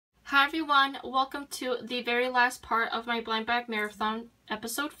Hi everyone, welcome to the very last part of my blind bag marathon,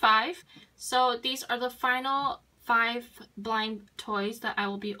 episode 5. So these are the final 5 blind toys that I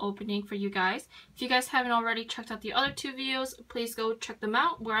will be opening for you guys. If you guys haven't already checked out the other 2 videos, please go check them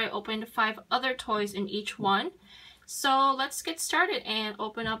out where I opened 5 other toys in each one. So let's get started and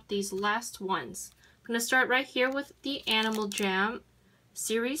open up these last ones. I'm going to start right here with the Animal Jam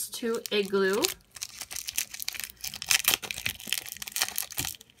Series 2 Igloo.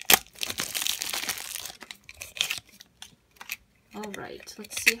 Alright,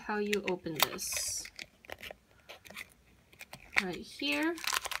 let's see how you open this. Right here.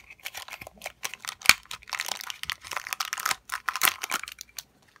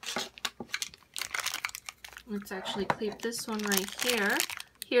 Let's actually clip this one right here.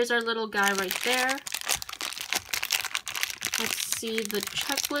 Here's our little guy right there. Let's see the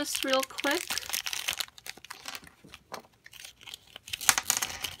checklist real quick.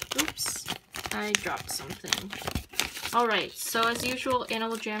 Oops, I dropped something. Alright, so as usual,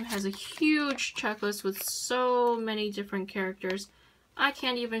 Animal Jam has a huge checklist with so many different characters. I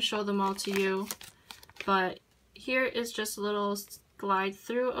can't even show them all to you, but here is just a little glide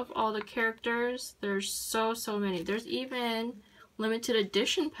through of all the characters. There's so many. There's even limited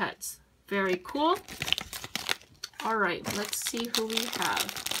edition pets. Very cool. Alright, let's see who we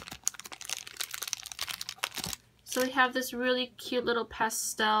have. So we have this really cute little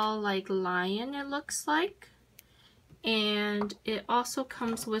pastel like lion, it looks like. And it also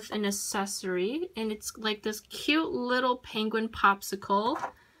comes with an accessory, and it's like this cute little penguin popsicle,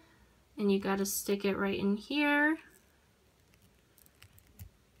 and you gotta stick it right in here.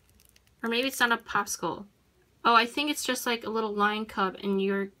 Or maybe it's not a popsicle. Oh, I think it's just like a little lion cub,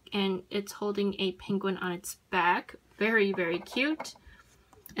 and it's holding a penguin on its back. Very cute.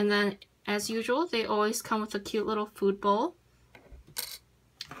 And then as usual, they always come with a cute little food bowl.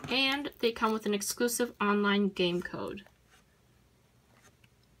 And they come with an exclusive online game code.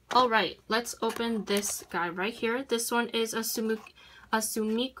 Alright, let's open this guy right here. This one is a Sumiko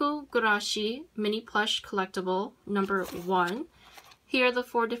Gurashi mini plush collectible number 1. Here are the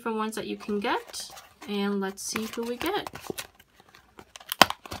 4 different ones that you can get. And let's see who we get.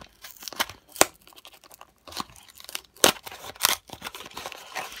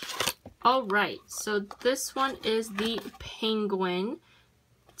 Alright, so this one is the penguin.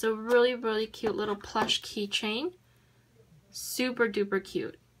 It's a really cute little plush keychain. Super duper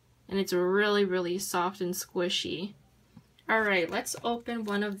cute. And it's really soft and squishy. Alright, let's open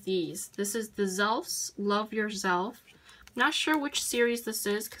one of these. This is the Zelf's Love Yourself. Not sure which series this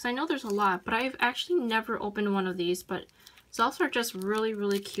is because I know there's a lot, but I've actually never opened one of these. But Zelfs are just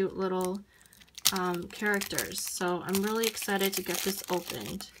really cute little characters. So I'm really excited to get this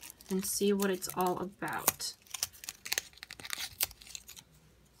opened and see what it's all about.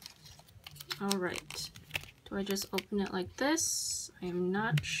 Alright, do I just open it like this? I am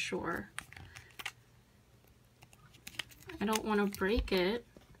not sure. I don't want to break it.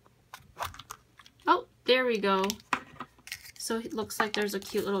 Oh, there we go. So it looks like there's a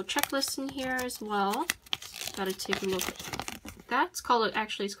cute little checklist in here as well. Gotta take a look. That's called,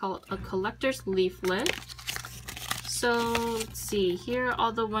 actually it's called a collector's leaflet. So let's see, here are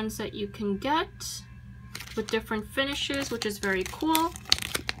all the ones that you can get with different finishes, which is very cool.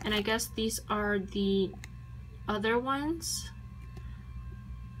 And I guess these are the other ones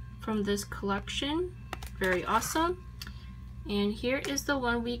from this collection. Very awesome. And here is the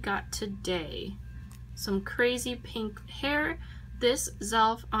one we got today. Some crazy pink hair. This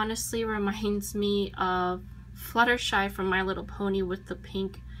Zelf honestly reminds me of Fluttershy from My Little Pony with the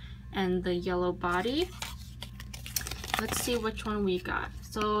pink and the yellow body. Let's see which one we got.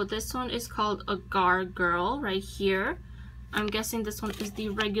 So this one is called a Gar Girl right here. I'm guessing this one is the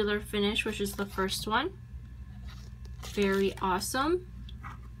regular finish, which is the first one. Very awesome.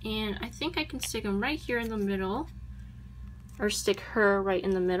 And I think I can stick them right here in the middle. Or stick her right in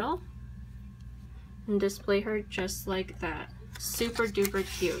the middle. And display her just like that. Super duper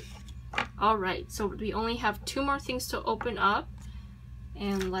cute. Alright, so we only have 2 more things to open up.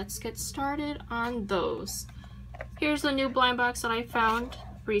 And let's get started on those. Here's the new blind box that I found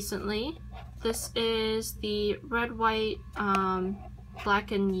recently. This is the red, white,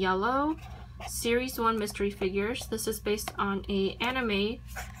 black, and yellow Series 1 mystery figures. This is based on an anime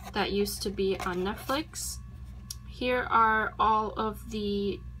that used to be on Netflix. Here are all of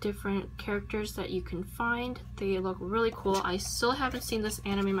the different characters that you can find. They look really cool. I still haven't seen this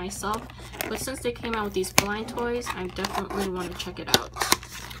anime myself, but since they came out with these blind toys, I definitely want to check it out.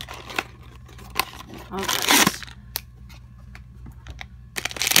 Alright.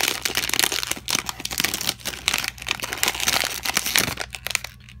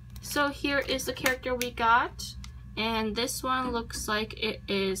 So here is the character we got, and this one looks like it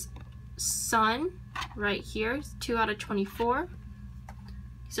is Sun right here, 2 out of 24.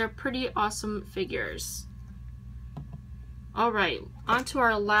 These are pretty awesome figures. Alright, on to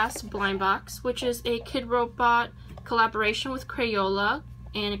our last blind box, which is a Kid Robot collaboration with Crayola,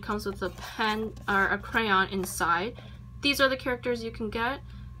 and it comes with a pen or a crayon inside. These are the characters you can get.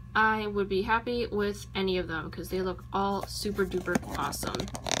 I would be happy with any of them because they look all super duper awesome.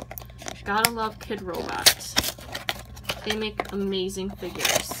 Gotta love Kid Robot. They make amazing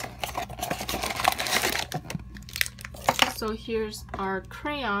figures. So here's our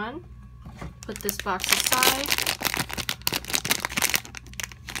crayon. Put this box aside.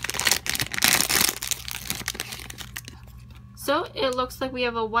 So it looks like we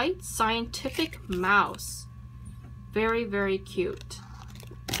have a white scientific mouse. Very, very cute.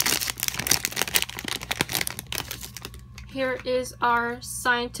 Here is our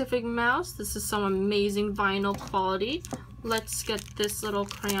scientific mouse. This is some amazing vinyl quality. Let's get this little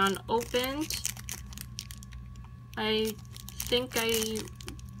crayon opened. I think I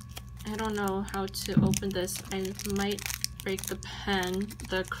don't know how to open this. I might break the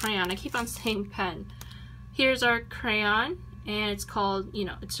crayon. I keep on saying pen. Here's our crayon, and it's called,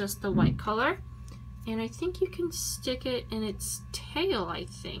 it's just the white color. And I think you can stick it in its tail, I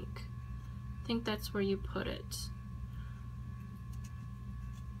think. I think that's where you put it.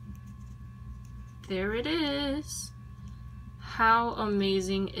 There it is. How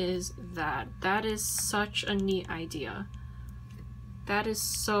amazing is that? That is such a neat idea. That is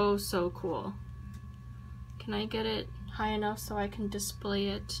so, so cool. Can I get it high enough so I can display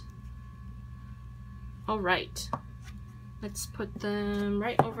it? Alright. Let's put them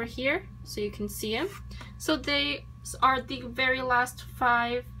right over here so you can see them. So they are the very last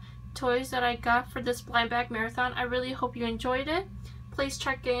 5 toys that I got for this blind bag marathon. I really hope you enjoyed it. Please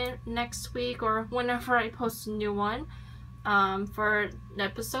check in next week or whenever I post a new one for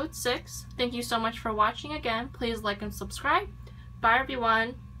episode 6. Thank you so much for watching again. Please like and subscribe. Bye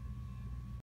everyone.